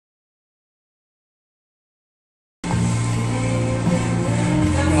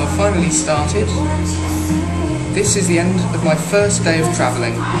finally started. This is the end of my first day of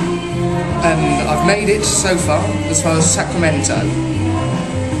travelling, and I've made it so far as Sacramento.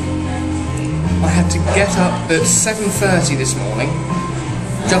 I had to get up at 7:30 this morning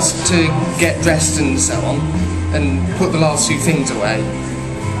just to get dressed and so on, and put the last few things away.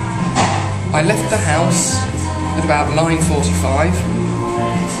 I left the house at about 9:45,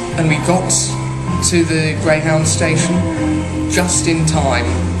 and we got to the Greyhound station just in time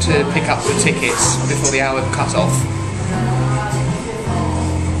to pick up the tickets before the hour cut off.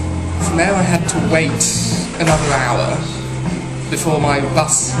 From there I had to wait another hour before my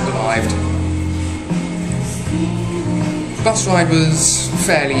bus arrived. The bus ride was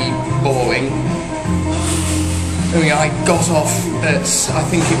fairly boring. I mean, I got off at, I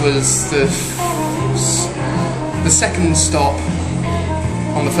think it was the second stop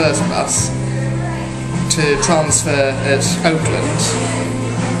on the first bus to transfer at Oakland,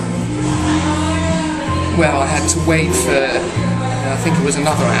 where I had to wait for, I think it was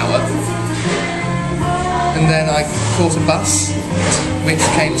another hour, and then I caught a bus which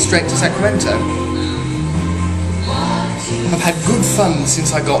came straight to Sacramento. I've had good fun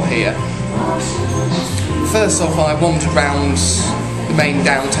since I got here. First off, I wandered around the main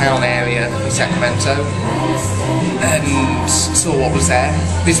downtown area of Sacramento and saw what was there.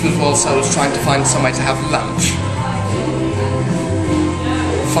 This was whilst I was trying to find somewhere to have lunch.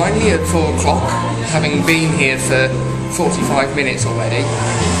 Finally, at 4 o'clock, having been here for 45 minutes already,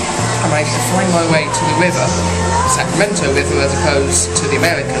 I managed to find my way to the river, the Sacramento River as opposed to the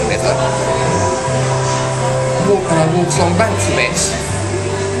American River. And I walked along the bank for a bit.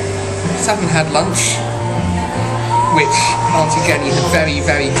 Sat and had lunch, which Auntie Jenny had very,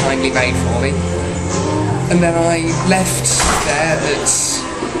 very kindly made for me. And then I left there at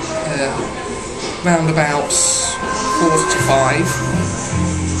round about 4:45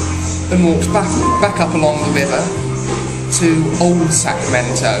 and walked back up along the river to Old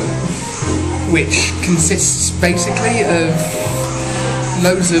Sacramento, which consists basically of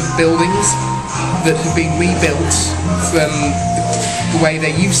loads of buildings that have been rebuilt from the way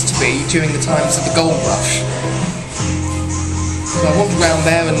they used to be during the times of the gold rush. So I walked around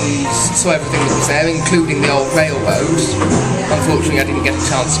there and saw everything that was there, including the old railroad. Unfortunately, I didn't get a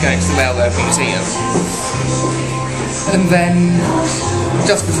chance to go into the railroad museum. And then,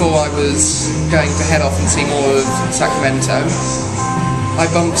 just before I was going to head off and see more of Sacramento, I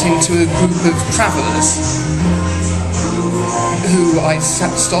bumped into a group of travellers who I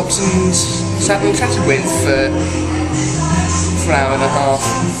stopped and sat and chatted with for an hour and a half.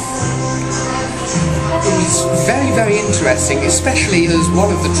 It was very, very interesting, especially as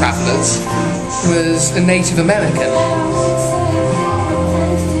one of the travellers was a Native American.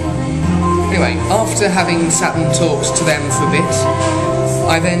 Anyway, after having sat and talked to them for a bit,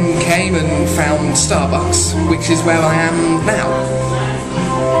 I then came and found Starbucks, which is where I am now.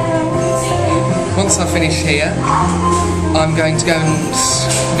 Once I finish here, I'm going to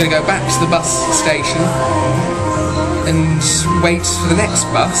go back to the bus station and wait for the next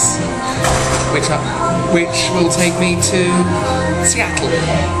bus, which will take me to Seattle,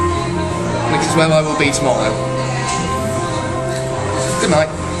 which is where I will be tomorrow. Good night.